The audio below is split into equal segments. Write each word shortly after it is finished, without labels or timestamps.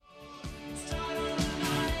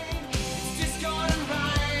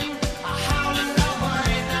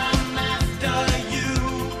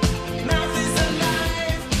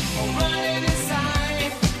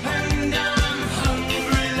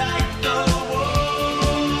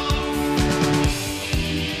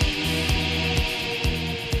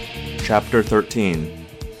Chapter 13.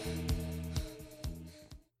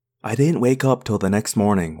 I didn't wake up till the next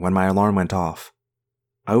morning when my alarm went off.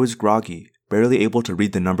 I was groggy, barely able to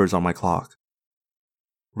read the numbers on my clock.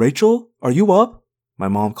 "Rachel, are you up?" my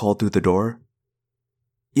mom called through the door.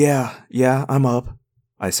 Yeah, I'm up,"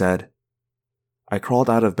 I said. I crawled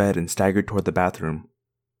out of bed and staggered toward the bathroom.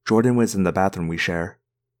 Jordan was in the bathroom we share.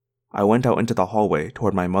 I went out into the hallway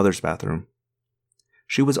toward my mother's bathroom.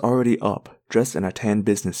 She was already up, dressed in a tan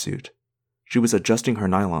business suit. She was adjusting her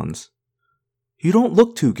nylons. "You don't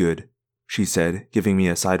look too good," she said, giving me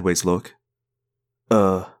a sideways look.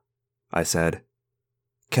 I said.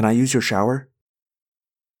 "Can I use your shower?"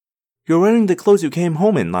 "You're wearing the clothes you came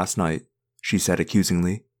home in last night," she said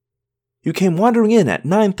accusingly. "You came wandering in at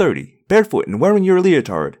 9:30, barefoot and wearing your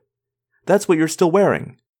leotard. That's what you're still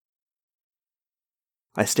wearing."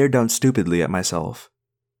 I stared down stupidly at myself.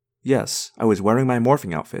 Yes, I was wearing my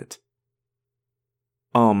morphing outfit.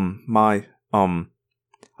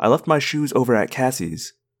 I left my shoes over at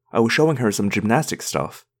Cassie's. I was showing her some gymnastics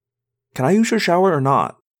stuff. Can I use your shower or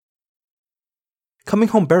not? "Coming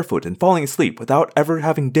home barefoot and falling asleep without ever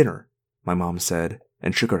having dinner," my mom said,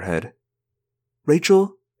 and shook her head.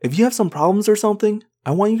 "Rachel, if you have some problems or something,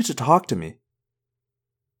 I want you to talk to me."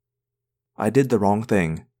 I did the wrong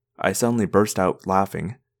thing. I suddenly burst out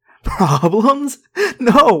laughing. "Problems?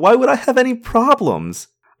 No, why would I have any problems?"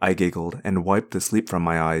 I giggled and wiped the sleep from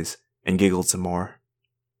my eyes, and giggled some more.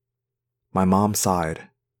 My mom sighed.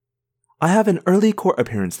 "I have an early court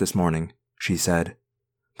appearance this morning," she said.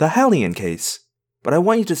 "The Hallian case. But I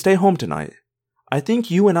want you to stay home tonight. I think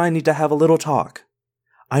you and I need to have a little talk.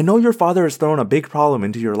 I know your father has thrown a big problem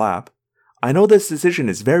into your lap. I know this decision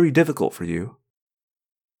is very difficult for you."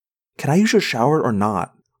 "Can I use your shower or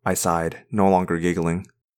not?" I sighed, no longer giggling.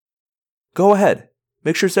 "Go ahead.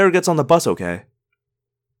 Make sure Sarah gets on the bus, okay?"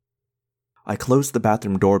 I closed the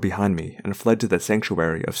bathroom door behind me and fled to the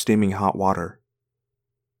sanctuary of steaming hot water.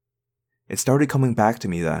 It started coming back to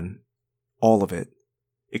me then. All of it.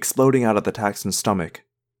 Exploding out of the Taxon's stomach.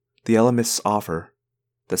 The Ellimist's offer.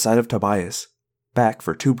 The sight of Tobias, back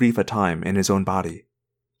for too brief a time in his own body.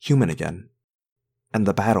 Human again. And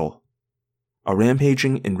the battle. A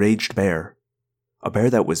rampaging, enraged bear. A bear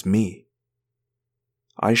that was me.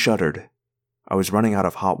 I shuddered. I was running out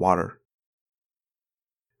of hot water.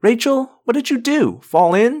 "Rachel, what did you do?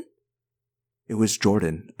 Fall in?" It was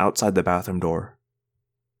Jordan, outside the bathroom door.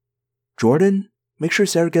 "Jordan, make sure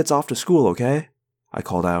Sarah gets off to school, okay?" I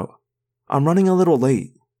called out. "I'm running a little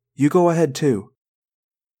late. You go ahead too."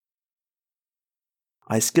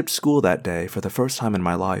 I skipped school that day for the first time in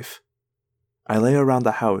my life. I lay around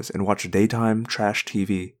the house and watched daytime trash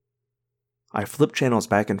TV. I flipped channels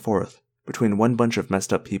back and forth between one bunch of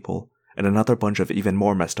messed up people and another bunch of even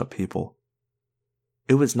more messed up people.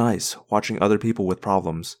 It was nice watching other people with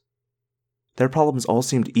problems. Their problems all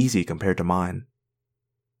seemed easy compared to mine.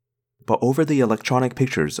 But over the electronic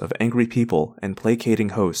pictures of angry people and placating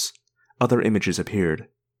hosts, other images appeared.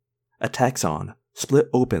 A taxon split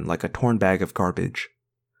open like a torn bag of garbage.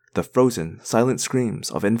 The frozen, silent screams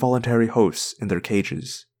of involuntary hosts in their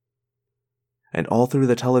cages. And all through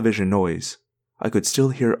the television noise, I could still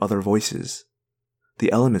hear other voices.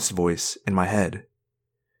 The Ellimist's voice in my head.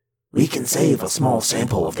 "We can save a small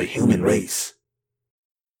sample of the human race."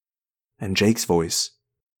 And Jake's voice.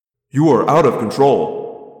 "You are out of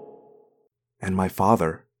control." And my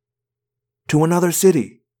father. "To another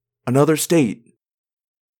city, another state."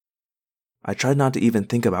 I tried not to even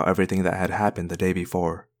think about everything that had happened the day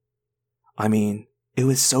before. I mean, it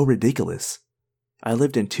was so ridiculous. I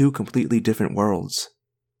lived in two completely different worlds.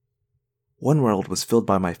 One world was filled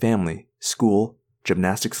by my family, school,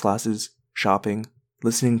 gymnastics classes, shopping,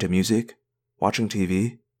 listening to music, watching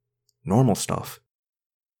TV, normal stuff.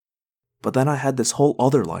 But then I had this whole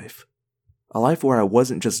other life. A life where I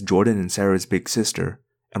wasn't just Jordan and Sarah's big sister,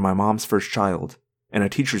 and my mom's first child, and a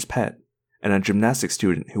teacher's pet, and a gymnastics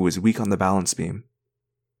student who was weak on the balance beam.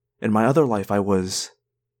 In my other life I was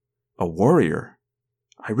a warrior.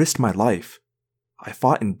 I risked my life. I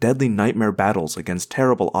fought in deadly nightmare battles against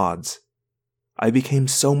terrible odds. I became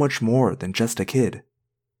so much more than just a kid.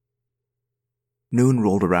 Noon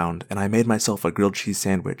rolled around and I made myself a grilled cheese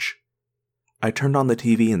sandwich. I turned on the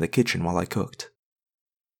TV in the kitchen while I cooked.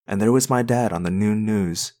 And there was my dad on the noon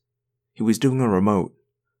news. He was doing a remote,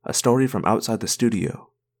 a story from outside the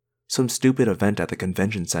studio, some stupid event at the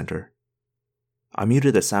convention center. I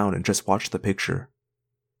muted the sound and just watched the picture.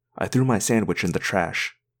 I threw my sandwich in the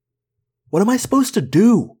trash. "What am I supposed to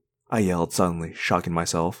do?" I yelled suddenly, shocking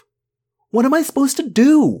myself. "What am I supposed to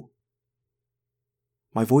do?"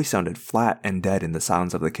 My voice sounded flat and dead in the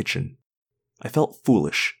silence of the kitchen. I felt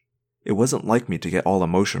foolish. It wasn't like me to get all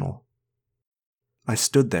emotional. I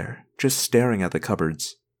stood there, just staring at the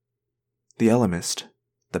cupboards. The Ellimist,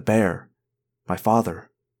 the bear, my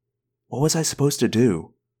father. What was I supposed to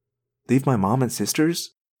do? Leave my mom and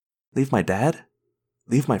sisters? Leave my dad?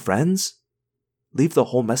 Leave my friends? Leave the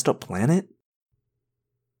whole messed up planet?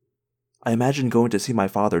 I imagined going to see my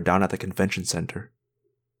father down at the convention center.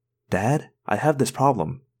 Dad, I have this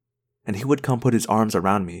problem. And he would come put his arms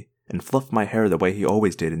around me and fluff my hair the way he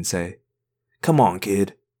always did and say, "Come on,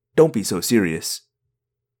 kid. Don't be so serious."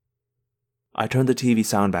 I turned the TV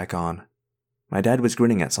sound back on. My dad was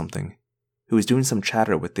grinning at something. He was doing some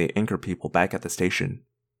chatter with the anchor people back at the station.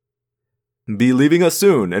 "Be leaving us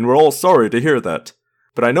soon, and we're all sorry to hear that.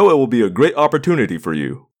 But I know it will be a great opportunity for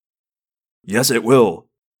you." "Yes, it will,"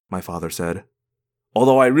 my father said.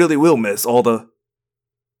 "Although I really will miss all the—"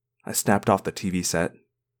 I snapped off the TV set.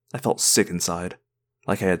 I felt sick inside,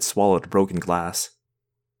 like I had swallowed broken glass.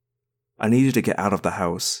 I needed to get out of the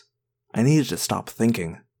house. I needed to stop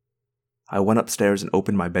thinking. I went upstairs and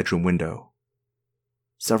opened my bedroom window.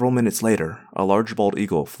 Several minutes later, a large bald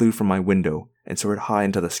eagle flew from my window and soared high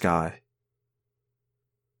into the sky.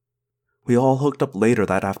 We all hooked up later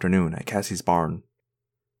that afternoon at Cassie's barn.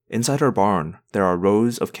 Inside her barn, there are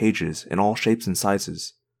rows of cages in all shapes and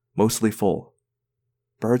sizes, mostly full.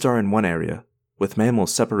 Birds are in one area, with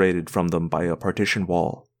mammals separated from them by a partition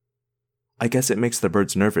wall. I guess it makes the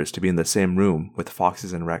birds nervous to be in the same room with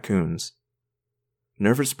foxes and raccoons.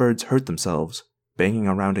 Nervous birds hurt themselves, banging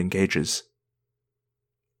around in cages.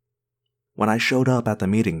 When I showed up at the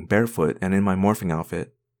meeting barefoot and in my morphing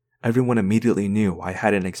outfit, everyone immediately knew I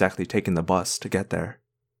hadn't exactly taken the bus to get there.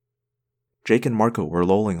 Jake and Marco were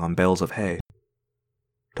lolling on bales of hay.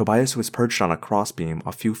 Tobias was perched on a crossbeam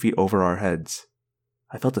a few feet over our heads.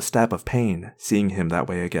 I felt a stab of pain seeing him that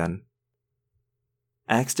way again.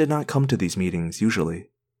 Axe did not come to these meetings usually.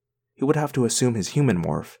 He would have to assume his human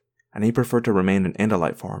morph, and he preferred to remain in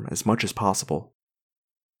Andalite form as much as possible.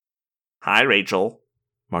 "Hi, Rachel,"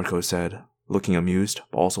 Marco said, looking amused,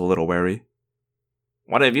 but also a little wary.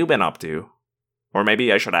 "What have you been up to? Or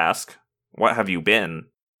maybe I should ask, what have you been?"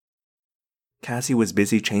 Cassie was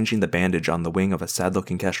busy changing the bandage on the wing of a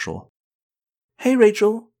sad-looking kestrel. "Hey,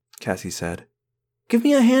 Rachel," Cassie said. "Give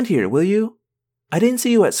me a hand here, will you? I didn't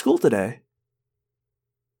see you at school today."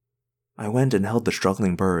 I went and held the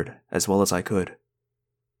struggling bird as well as I could.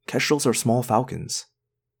 Kestrels are small falcons.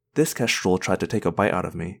 This kestrel tried to take a bite out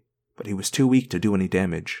of me, but he was too weak to do any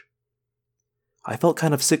damage. I felt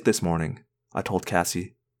kind of sick this morning, I told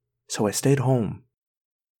Cassie, so I stayed home.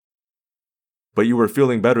 "But you were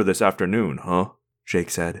feeling better this afternoon, huh?" Jake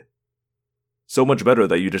said. "So much better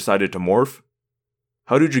that you decided to morph?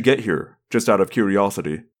 How did you get here, just out of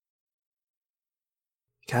curiosity?"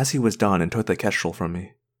 Cassie was done and took the kestrel from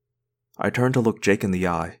me. I turned to look Jake in the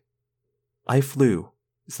eye. "I flew.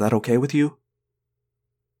 Is that okay with you?"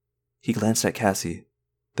 He glanced at Cassie,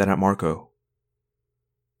 then at Marco.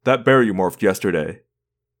 "That bear you morphed yesterday.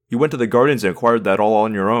 You went to the gardens and acquired that all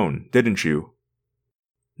on your own, didn't you?"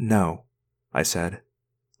 "No," I said.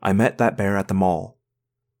 "I met that bear at the mall."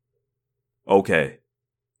 "Okay,"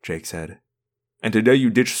 Jake said. "And today you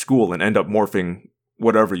ditched school and end up morphing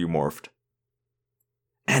whatever you morphed."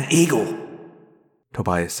 "An eagle,"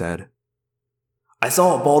 Tobias said. "I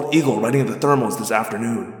saw a bald eagle riding the thermals this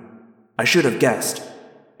afternoon. I should have guessed.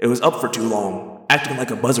 It was up for too long, acting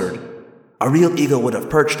like a buzzard. A real eagle would have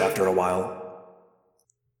perched after a while."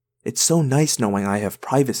 "It's so nice knowing I have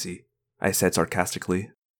privacy," I said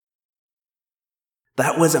sarcastically.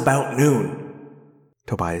 "That was about noon,"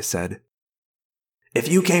 Tobias said. "If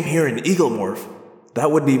you came here in eagle morph,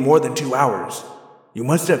 that would be more than 2 hours. You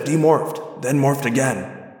must have demorphed, then morphed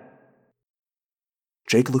again."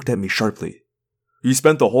 Jake looked at me sharply. "You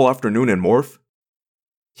spent the whole afternoon in morph?"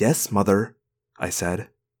 "Yes, Mother," I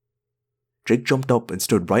said. Jake jumped up and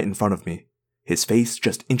stood right in front of me, his face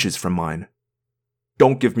just inches from mine.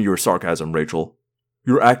 "Don't give me your sarcasm, Rachel.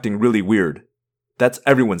 You're acting really weird. That's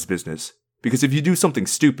everyone's business, because if you do something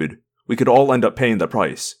stupid, we could all end up paying the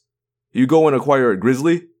price. You go and acquire a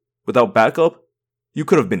grizzly? Without backup? You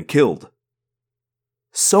could have been killed."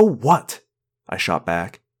 "So what?" I shot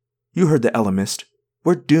back. "You heard the Ellimist.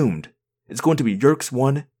 We're doomed. It's going to be Yerkes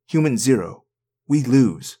 1, Human 0. We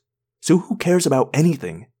lose. So who cares about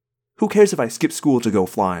anything? Who cares if I skip school to go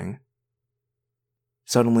flying?"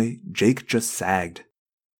 Suddenly, Jake just sagged.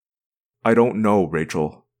 "I don't know,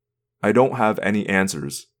 Rachel. I don't have any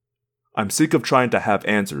answers. I'm sick of trying to have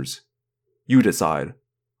answers. You decide.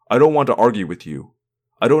 I don't want to argue with you.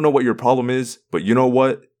 I don't know what your problem is, but you know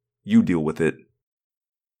what? You deal with it."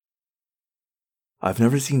 I've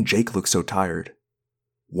never seen Jake look so tired.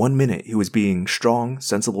 1 minute he was being strong,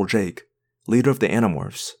 sensible Jake, leader of the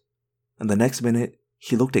Animorphs. and the next minute,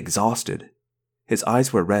 he looked exhausted. His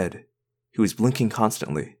eyes were red. He was blinking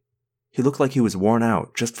constantly. He looked like he was worn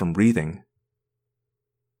out just from breathing.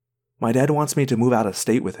 My dad wants me to move out of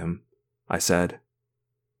state with him, I said.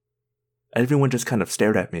 Everyone just kind of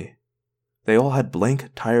stared at me. They all had blank,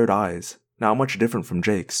 tired eyes, not much different from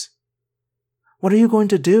Jake's. What are you going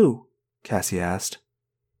to do? Cassie asked.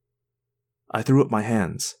 I threw up my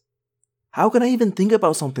hands. How can I even think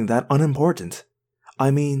about something that unimportant?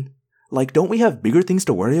 I mean, don't we have bigger things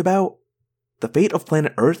to worry about? The fate of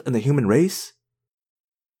planet Earth and the human race?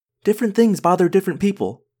 Different things bother different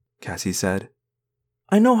people, Cassie said.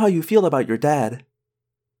 I know how you feel about your dad.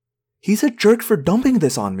 He's a jerk for dumping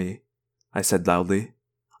this on me, I said loudly.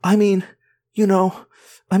 It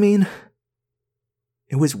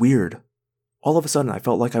was weird. All of a sudden I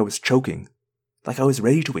felt like I was choking, like I was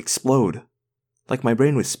ready to explode, like my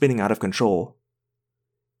brain was spinning out of control.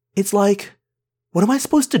 It's like, what am I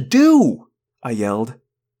supposed to do? I yelled.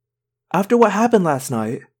 After what happened last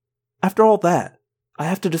night, after all that, I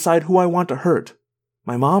have to decide who I want to hurt,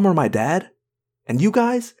 my mom or my dad? And you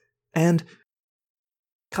guys? And...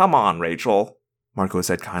 Come on, Rachel, Marco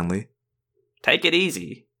said kindly. Take it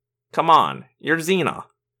easy. Come on, you're Xena.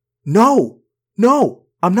 No,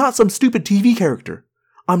 I'm not some stupid TV character.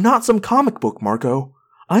 I'm not some comic book, Marco.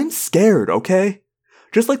 I'm scared, okay?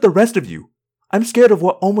 Just like the rest of you. I'm scared of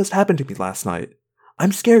what almost happened to me last night.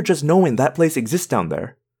 I'm scared just knowing that place exists down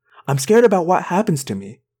there. I'm scared about what happens to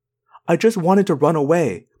me. I just wanted to run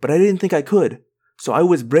away, but I didn't think I could. So I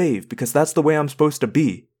was brave because that's the way I'm supposed to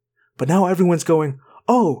be. But now everyone's going,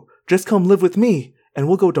 oh, just come live with me, and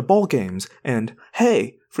we'll go to ball games, and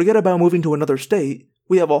hey, forget about moving to another state.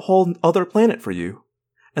 We have a whole other planet for you.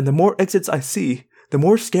 And the more exits I see, the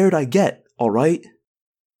more scared I get, alright?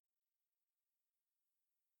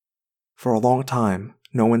 For a long time,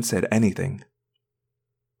 no one said anything.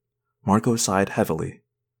 Marco sighed heavily.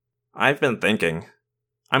 I've been thinking.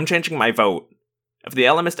 I'm changing my vote. If the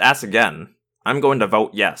Elemist asks again, I'm going to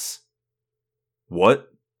vote yes. What?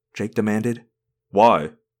 Jake demanded.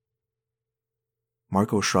 Why?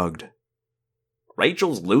 Marco shrugged.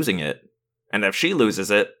 Rachel's losing it. And if she loses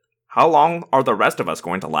it, how long are the rest of us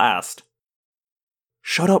going to last?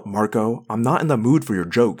 Shut up, Marco. I'm not in the mood for your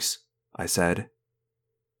jokes, I said.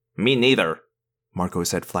 Me neither, Marco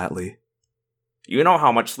said flatly. You know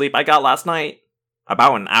how much sleep I got last night?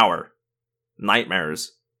 About an hour.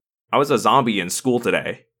 Nightmares. I was a zombie in school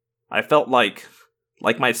today. I felt like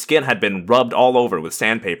my skin had been rubbed all over with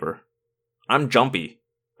sandpaper. I'm jumpy.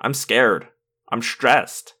 I'm scared. I'm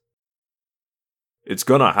stressed. It's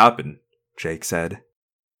gonna happen, Jake said.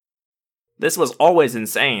 This was always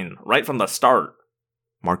insane, right from the start,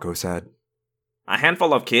 Marco said. A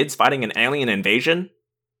handful of kids fighting an alien invasion?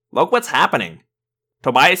 Look what's happening.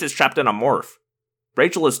 Tobias is trapped in a morph.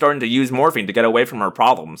 Rachel is starting to use morphine to get away from her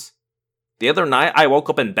problems. The other night I woke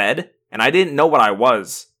up in bed, and I didn't know what I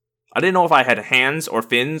was. I didn't know if I had hands, or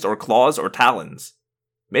fins, or claws, or talons.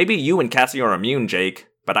 Maybe you and Cassie are immune, Jake,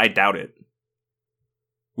 but I doubt it.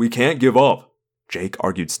 We can't give up, Jake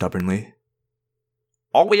argued stubbornly.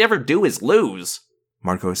 All we ever do is lose,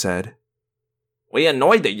 Marco said. We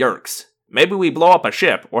annoyed the Yeerks. Maybe we blow up a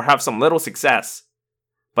ship or have some little success.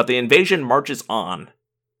 But the invasion marches on.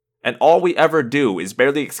 And all we ever do is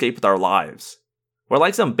barely escape with our lives. We're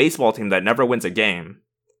like some baseball team that never wins a game.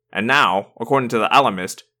 And now, according to the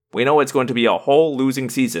Alarmist, we know it's going to be a whole losing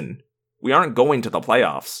season. We aren't going to the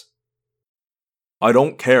playoffs. I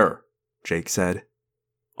don't care, Jake said.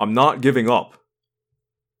 I'm not giving up.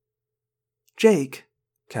 Jake,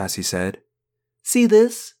 Cassie said. See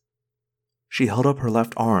this? She held up her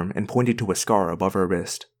left arm and pointed to a scar above her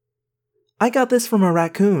wrist. I got this from a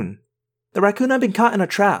raccoon. The raccoon had been caught in a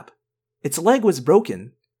trap. Its leg was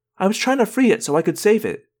broken. I was trying to free it so I could save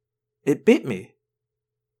it. It bit me.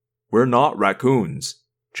 We're not raccoons,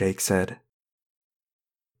 Jake said.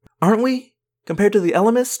 Aren't we? Compared to the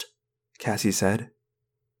Elemist? Cassie said.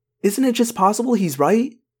 Isn't it just possible he's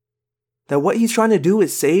right? That what he's trying to do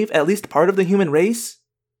is save at least part of the human race?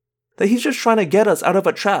 That he's just trying to get us out of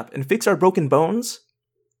a trap and fix our broken bones?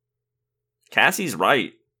 Cassie's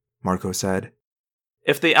right, Marco said.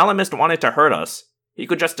 If the Alarmist wanted to hurt us, he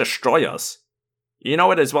could just destroy us. You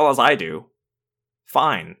know it as well as I do.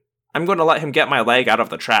 Fine, I'm going to let him get my leg out of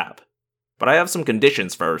the trap. But I have some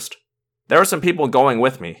conditions first. There are some people going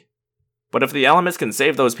with me. But if the Alarmist can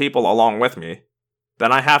save those people along with me,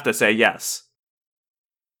 then I have to say yes.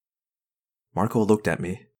 Marco looked at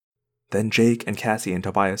me. Then Jake and Cassie and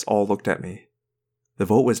Tobias all looked at me. The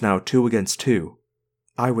vote was now 2 against 2.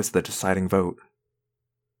 I was the deciding vote.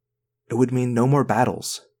 It would mean no more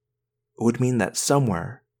battles. It would mean that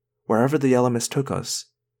somewhere, wherever the Elemist took us,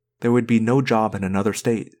 There would be no job in another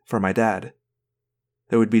state for my dad.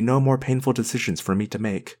 There would be no more painful decisions for me to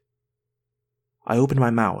make. I opened my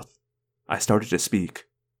mouth. I started to speak.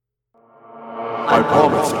 I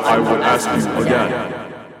promised I would ask you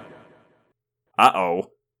again.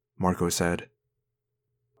 Uh-oh, Marco said.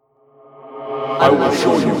 I will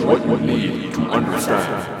show you what you need to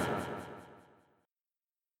understand.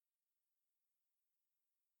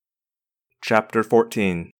 Chapter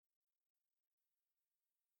 14.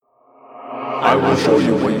 I will show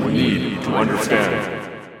you what you need to understand.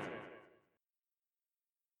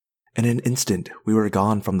 In an instant, we were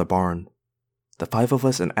gone from the barn. The 5 of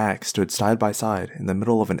us and Axe stood side by side in the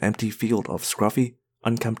middle of an empty field of scruffy,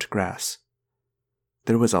 unkempt grass.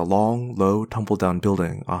 There was a long, low, tumble-down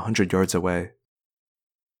building 100 yards away.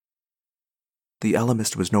 The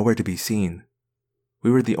Ellimist was nowhere to be seen. We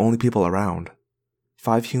were the only people around.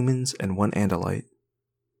 5 humans and 1 Andalite.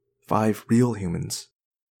 5 real humans.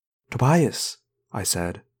 Tobias, I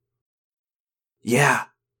said. Yeah,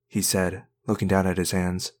 He said, looking down at his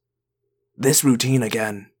hands. this routine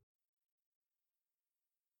again.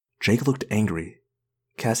 Jake looked angry.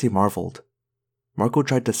 Cassie marveled. Marco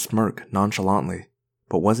tried to smirk nonchalantly,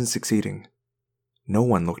 but wasn't succeeding. No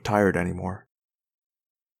one looked tired anymore.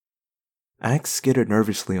 Axe skidded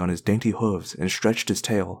nervously on his dainty hooves and stretched his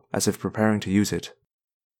tail as if preparing to use it.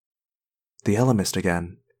 The Ellimist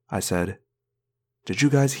again, I said. Did you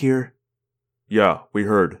guys hear? Yeah, we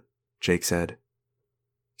heard, Jake said.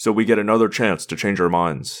 So we get another chance to change our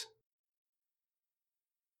minds.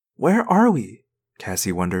 Where are we?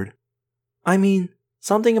 Cassie wondered. I mean,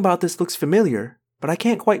 something about this looks familiar, but I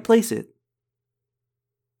can't quite place it.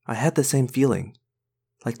 I had the same feeling.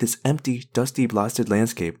 Like this empty, dusty, blasted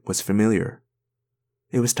landscape was familiar.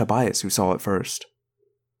 It was Tobias who saw it first.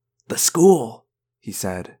 The school, he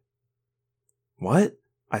said. What?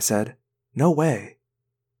 I said. No way.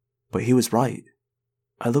 But he was right.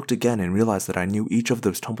 I looked again and realized that I knew each of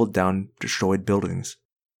those tumbled down, destroyed buildings.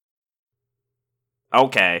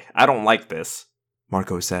 Okay, I don't like this.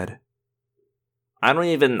 Marco said. I don't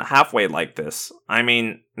even halfway like this. I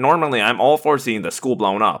mean, normally I'm all for seeing the school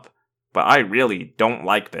blown up, but I really don't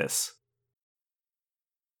like this.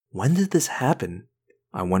 When did this happen?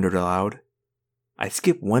 I wondered aloud. I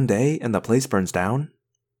skip 1 day and the place burns down?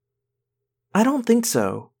 I don't think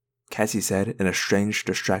so, Cassie said in a strange,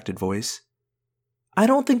 distracted voice. I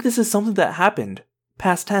don't think this is something that happened,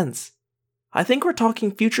 past tense. I think we're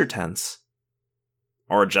talking future tense.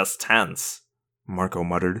 Or just tense, Marco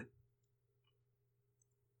muttered.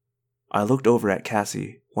 I looked over at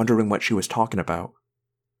Cassie, wondering what she was talking about.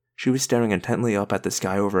 She was staring intently up at the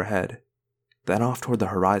sky overhead, then off toward the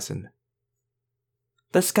horizon.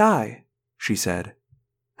 The sky, she said.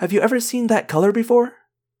 Have you ever seen that color before?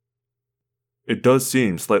 It does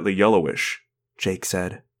seem slightly yellowish, Jake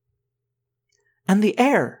said. And the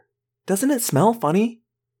air, doesn't it smell funny?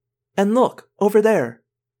 And look, over there,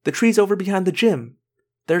 the trees over behind the gym.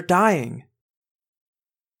 They're dying.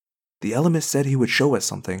 The Ellimist said he would show us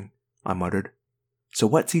something, I muttered. So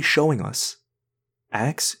what's he showing us?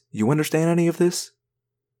 Axe, you understand any of this?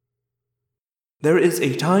 There is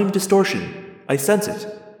a time distortion. I sense it,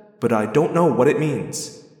 but I don't know what it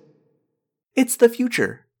means. It's the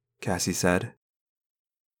future, Cassie said.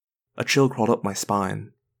 A chill crawled up my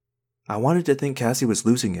spine. I wanted to think Cassie was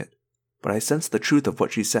losing it, but I sensed the truth of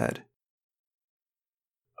what she said.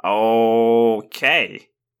 Okay,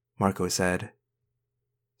 Marco said.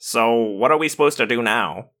 So what are we supposed to do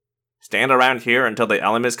now? Stand around here until the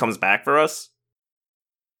Ellimist comes back for us?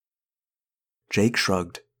 Jake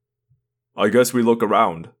shrugged. I guess we look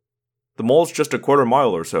around. The mall's just a quarter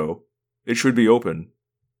mile or so. It should be open.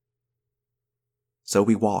 So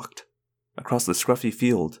we walked, across the scruffy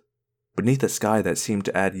field, beneath a sky that seemed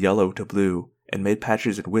to add yellow to blue and made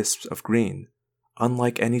patches and wisps of green,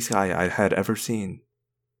 unlike any sky I had ever seen.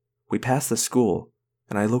 We passed the school,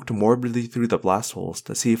 and I looked morbidly through the blast holes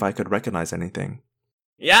to see if I could recognize anything.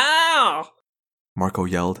 Yeah! Marco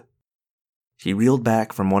yelled. He reeled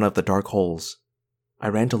back from one of the dark holes. I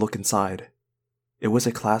ran to look inside. It was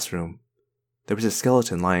a classroom. There was a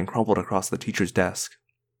skeleton lying crumpled across the teacher's desk.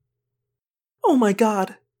 Oh my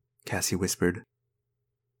god, Cassie whispered.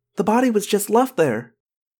 The body was just left there.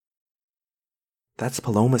 That's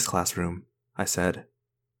Paloma's classroom, I said.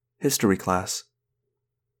 History class.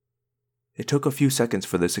 It took a few seconds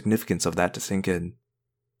for the significance of that to sink in.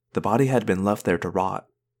 The body had been left there to rot.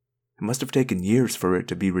 It must have taken years for it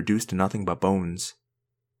to be reduced to nothing but bones.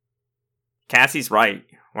 Cassie's right.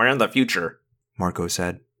 We're in the future. Marco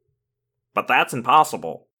said. But that's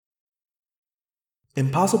impossible.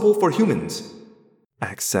 Impossible for humans,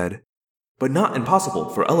 Axe said. but not impossible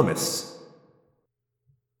for Ellimists.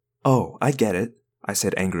 Oh, I get it, I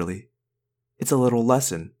said angrily. It's a little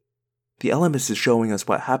lesson. The Ellimist is showing us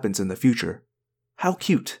what happens in the future. How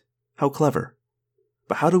cute. How clever.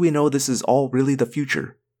 But how do we know this is all really the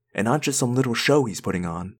future, and not just some little show he's putting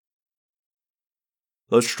on?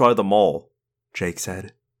 Let's try the mall, Jake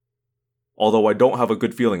said. Although I don't have a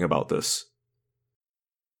good feeling about this.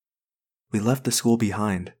 We left the school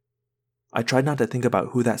behind. I tried not to think about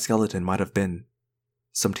who that skeleton might have been.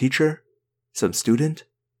 Some teacher? Some student?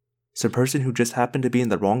 Some person who just happened to be in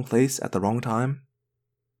the wrong place at the wrong time?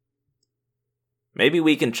 Maybe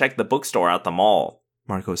we can check the bookstore at the mall,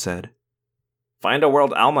 Marco said. Find a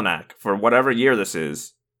World Almanac for whatever year this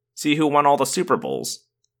is. See who won all the Super Bowls.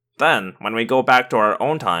 Then, when we go back to our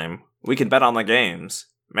own time, we can bet on the games.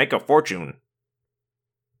 Make a fortune.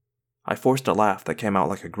 I forced a laugh that came out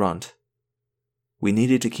like a grunt. We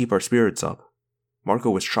needed to keep our spirits up. Marco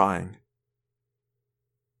was trying.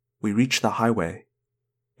 We reached the highway.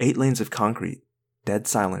 8 lanes of concrete, dead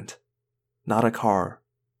silent. Not a car,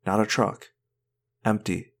 not a truck.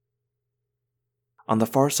 Empty. On the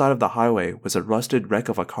far side of the highway was a rusted wreck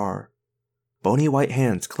of a car. Bony white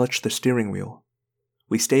hands clutched the steering wheel.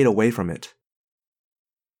 We stayed away from it.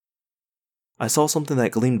 I saw something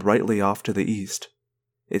that gleamed brightly off to the east.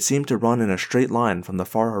 It seemed to run in a straight line from the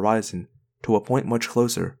far horizon to a point much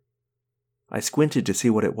closer. I squinted to see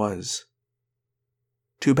what it was.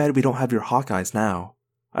 Too bad we don't have your hawk eyes now,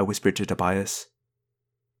 I whispered to Tobias.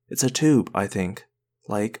 It's a tube, I think.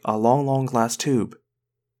 Like a long glass tube.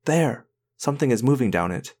 There! Something is moving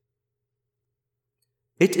down it.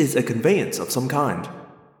 It is a conveyance of some kind,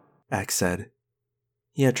 Axe said.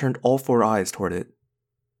 He had turned all 4 eyes toward it.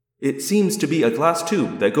 It seems to be a glass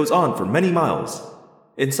tube that goes on for many miles.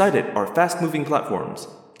 Inside it are fast-moving platforms,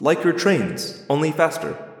 like your trains, only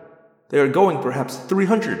faster. They are going perhaps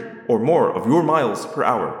 300 or more of your miles per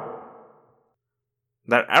hour.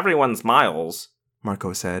 That everyone's miles,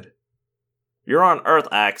 Marco said. You're on Earth,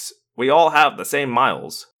 Axe. We all have the same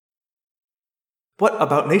miles. What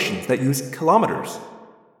about nations that use kilometers?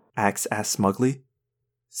 Axe asked smugly.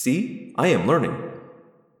 See, I am learning.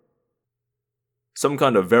 Some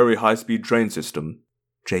kind of very high-speed train system,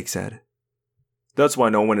 Jake said. That's why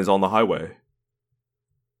no one is on the highway.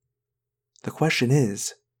 The question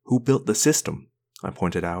is, who built the system? I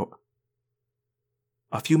pointed out.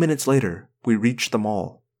 A few minutes later, we reached the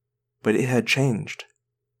mall, but it had changed.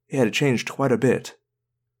 It had changed quite a bit.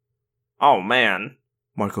 Oh man,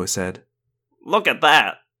 Marco said. Look at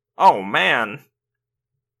that! Oh man!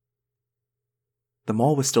 The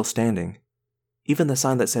mall was still standing. Even the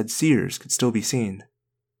sign that said Sears could still be seen.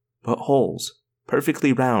 But holes,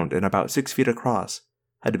 perfectly round and about 6 feet across,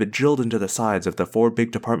 had been drilled into the sides of the 4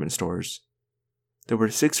 big department stores. There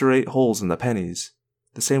were 6 or 8 holes in the pennies,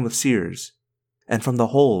 the same with Sears, and from the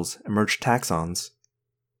holes emerged taxons.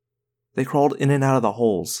 They crawled in and out of the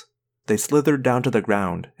holes. They slithered down to the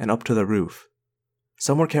ground and up to the roof.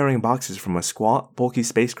 Some were carrying boxes from a squat, bulky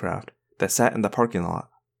spacecraft that sat in the parking lot.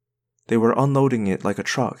 They were unloading it like a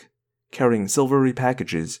truck, carrying silvery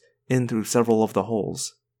packages in through several of the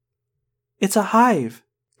holes. It's a hive,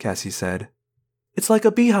 Cassie said. It's like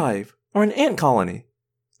a beehive, or an ant colony.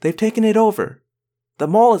 They've taken it over. The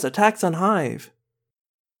mall is a taxon hive.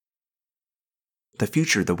 The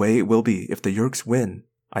future the way it will be if the Yeerks win,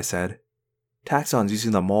 I said. Taxons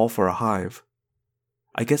using the mall for a hive.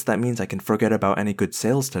 I guess that means I can forget about any good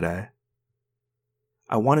sales today.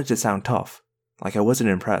 I wanted to sound tough, like I wasn't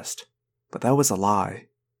impressed, but that was a lie.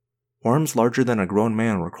 Worms larger than a grown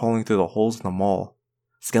man were crawling through the holes in the mall.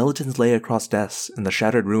 Skeletons lay across desks in the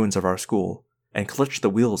shattered ruins of our school and clutched the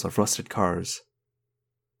wheels of rusted cars.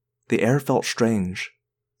 The air felt strange.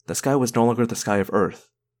 The sky was no longer the sky of Earth.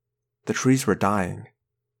 The trees were dying.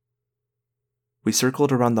 We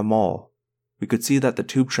circled around the mall. We could see that the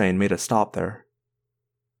tube train made a stop there.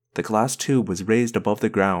 The glass tube was raised above the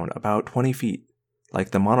ground about 20 feet,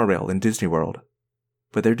 like the monorail in Disney World,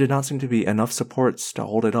 but there did not seem to be enough supports to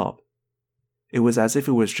hold it up. It was as if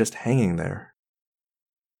it was just hanging there.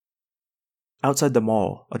 Outside the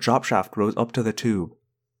mall, a drop shaft rose up to the tube.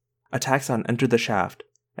 A taxon entered the shaft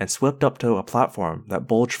and swept up to a platform that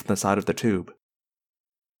bulged from the side of the tube.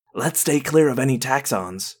 Let's stay clear of any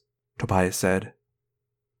taxons, Tobias said.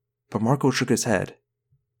 But Marco shook his head.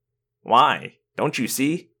 Why? Don't you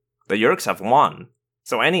see? The Yeerks have won,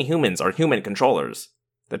 so any humans are human controllers.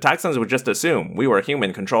 The taxons would just assume we were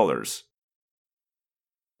human controllers.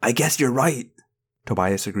 I guess you're right,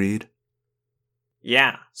 Tobias agreed.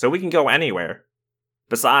 Yeah, so we can go anywhere.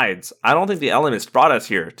 Besides, I don't think the Ellimist brought us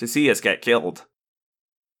here to see us get killed.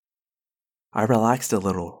 I relaxed a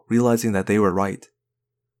little, realizing that they were right.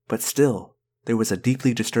 But still, there was a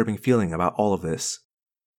deeply disturbing feeling about all of this.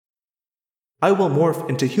 I will morph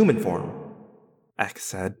into human form, Ax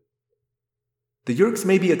said. The Yeerks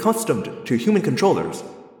may be accustomed to human controllers,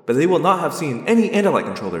 but they will not have seen any Andalite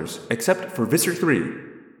controllers except for Visser 3.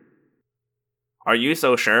 Are you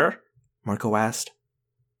so sure? Marco asked.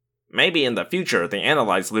 Maybe in the future the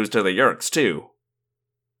Andalites lose to the Yeerks too.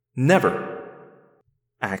 Never.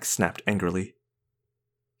 Ax snapped angrily.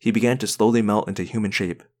 He began to slowly melt into human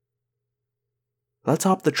shape. Let's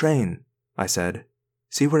hop the train, I said.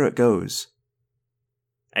 See where it goes.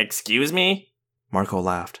 Excuse me? Marco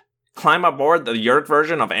laughed. Climb aboard the Yeerk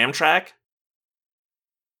version of Amtrak?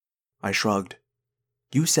 I shrugged.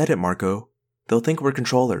 You said it, Marco. They'll think we're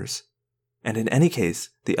controllers. And in any case,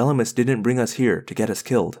 the Ellimist didn't bring us here to get us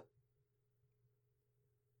killed.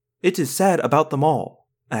 It is sad about them all,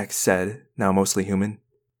 Ax said, now mostly human.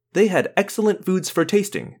 They had excellent foods for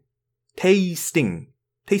tasting. Tasting.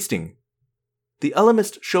 The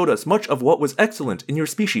Ellimist showed us much of what was excellent in your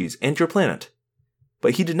species and your planet,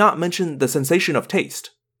 but he did not mention the sensation of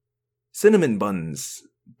taste. Cinnamon buns,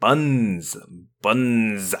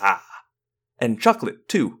 and chocolate,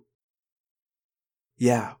 too.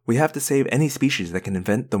 Yeah, we have to save any species that can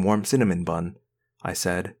invent the warm cinnamon bun, I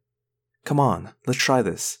said. Come on, let's try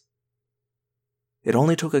this. It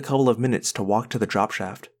only took a couple of minutes to walk to the drop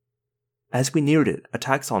shaft. As we neared it, a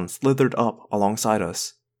taxon slithered up alongside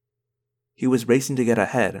us. He was racing to get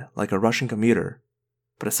ahead, like a Russian commuter,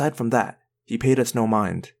 but aside from that, he paid us no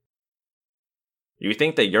mind. You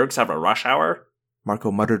think the Yeerks have a rush hour?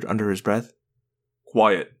 Marco muttered under his breath.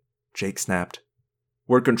 Quiet, Jake snapped.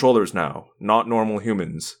 We're controllers now, not normal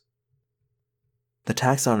humans. The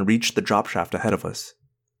taxon reached the drop shaft ahead of us.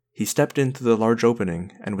 He stepped in through the large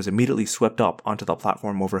opening and was immediately swept up onto the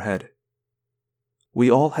platform overhead.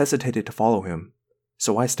 We all hesitated to follow him,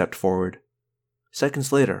 so I stepped forward.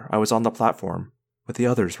 Seconds later, I was on the platform, with the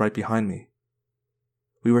others right behind me.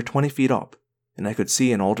 We were 20 feet up, and I could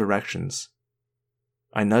see in all directions.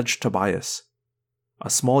 I nudged Tobias. A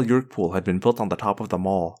small Yeerk pool had been built on the top of the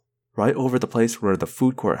mall, right over the place where the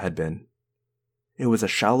food court had been. It was a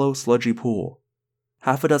shallow, sludgy pool.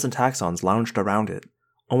 Half a dozen taxons lounged around it,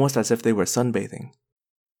 almost as if they were sunbathing.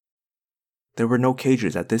 There were no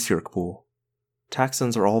cages at this Yeerk pool.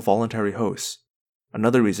 Taxons are all voluntary hosts,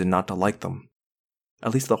 another reason not to like them.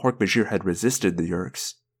 At least the Hork-Bajir had resisted the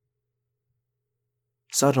Yeerks.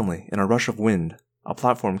 Suddenly, in a rush of wind, a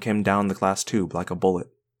platform came down the glass tube like a bullet.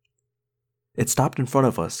 It stopped in front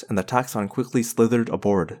of us, and the taxon quickly slithered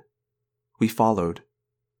aboard. We followed.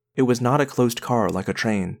 It was not a closed car like a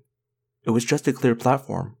train. It was just a clear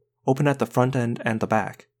platform, open at the front end and the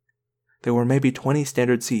back. There were maybe 20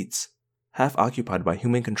 standard seats, half occupied by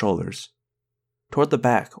human controllers. Toward the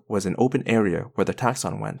back was an open area where the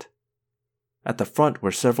taxon went. At the front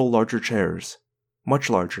were several larger chairs, much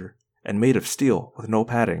larger, and made of steel with no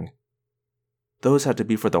padding. Those had to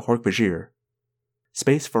be for the Hork-Bajir.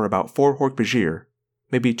 Space for about 4 Hork-Bajir,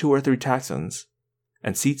 maybe 2 or 3 taxons,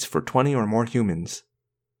 and seats for 20 or more humans.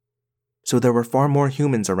 So there were far more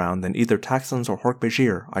humans around than either taxons or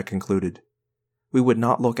Hork-Bajir, I concluded. We would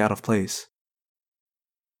not look out of place.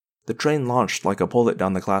 The train launched like a bullet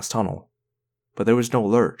down the glass tunnel, but there was no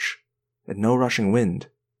lurch, and no rushing wind.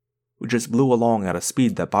 We just blew along at a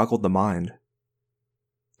speed that boggled the mind.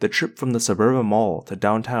 The trip from the suburban mall to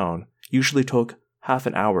downtown usually took half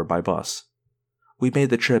an hour by bus. We made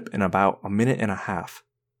the trip in about a minute and a half.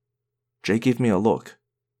 Jay gave me a look.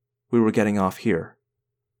 We were getting off here.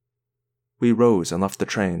 We rose and left the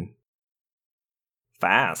train.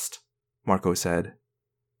 Fast, Marco said.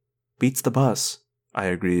 Beats the bus, I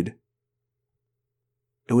agreed.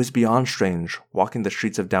 It was beyond strange walking the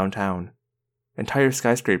streets of downtown. Entire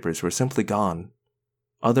skyscrapers were simply gone.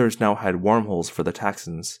 Others now had wormholes for the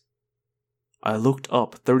taxons. I looked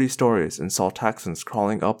up 30 stories and saw taxons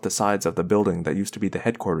crawling up the sides of the building that used to be the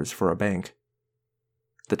headquarters for a bank.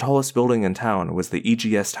 The tallest building in town was the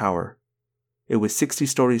EGS Tower. It was 60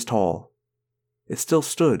 stories tall. It still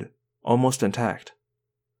stood, almost intact.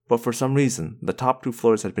 But for some reason, the top 2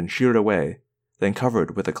 floors had been sheared away, then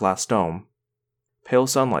covered with a glass dome. Pale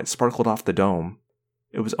sunlight sparkled off the dome.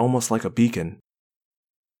 It was almost like a beacon.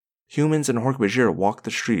 Humans and Hork-Bajir walked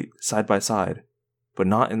the street side by side, but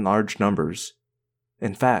not in large numbers.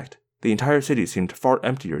 In fact, the entire city seemed far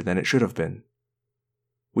emptier than it should have been.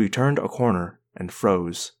 We turned a corner and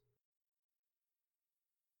froze.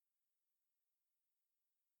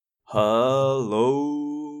 Hello,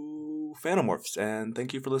 Phantomorphs, and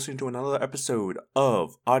thank you for listening to another episode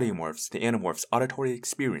of Audiomorphs, the Animorphs Auditory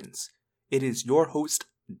Experience. It is your host,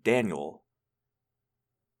 Daniel.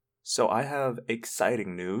 So I have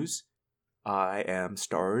exciting news. I am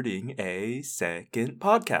starting a second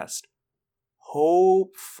podcast.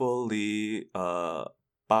 hopefully,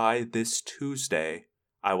 by this Tuesday,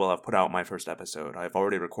 I will have put out my first episode. I've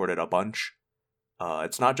already recorded a bunch.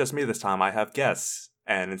 It's not just me this time. I have guests,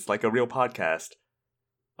 and it's like a real podcast.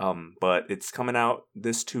 But it's coming out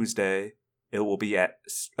this Tuesday. It will be at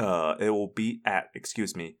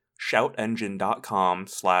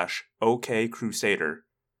shoutengine.com/OKCrusader.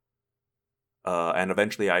 And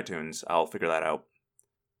eventually iTunes. I'll figure that out.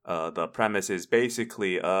 The premise is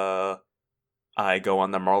basically, I go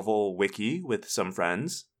on the Marvel wiki with some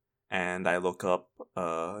friends, and I look up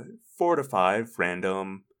 4 to 5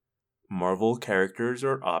 random Marvel characters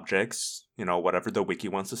or objects, whatever the wiki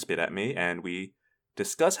wants to spit at me, and we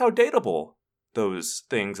discuss how dateable those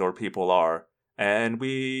things or people are, and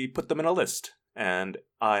we put them in a list. And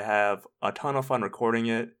I have a ton of fun recording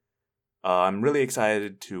it. I'm really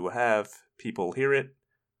excited to have people hear it.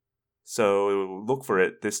 So look for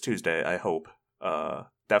it this Tuesday, I hope.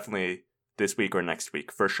 Definitely this week or next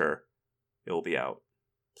week, for sure. It will be out.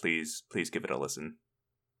 Please give it a listen.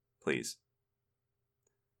 Please.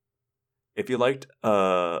 If you liked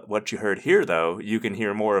what you heard here, though, you can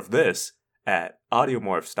hear more of this at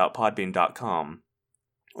audiomorphs.podbean.com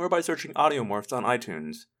or by searching Audiomorphs on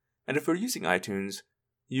iTunes. And if you're using iTunes,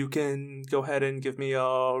 you can go ahead and give me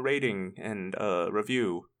a rating and a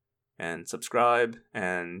review and subscribe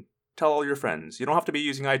and tell all your friends. You don't have to be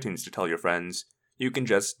using iTunes to tell your friends. You can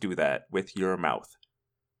just do that with your mouth.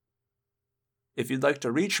 If you'd like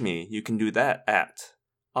to reach me, you can do that at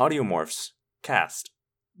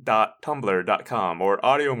audiomorphscast.tumblr.com or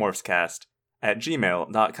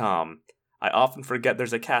audiomorphscast@gmail.com. I often forget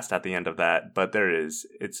there's a cast at the end of that, but there is.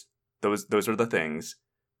 Those are the things.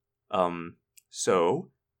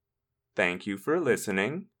 So, thank you for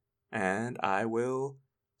listening, and I will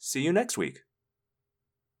see you next week.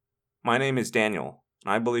 My name is Daniel,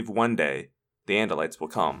 and I believe one day the Andalites will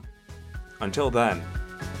come. Until then,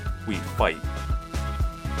 we fight.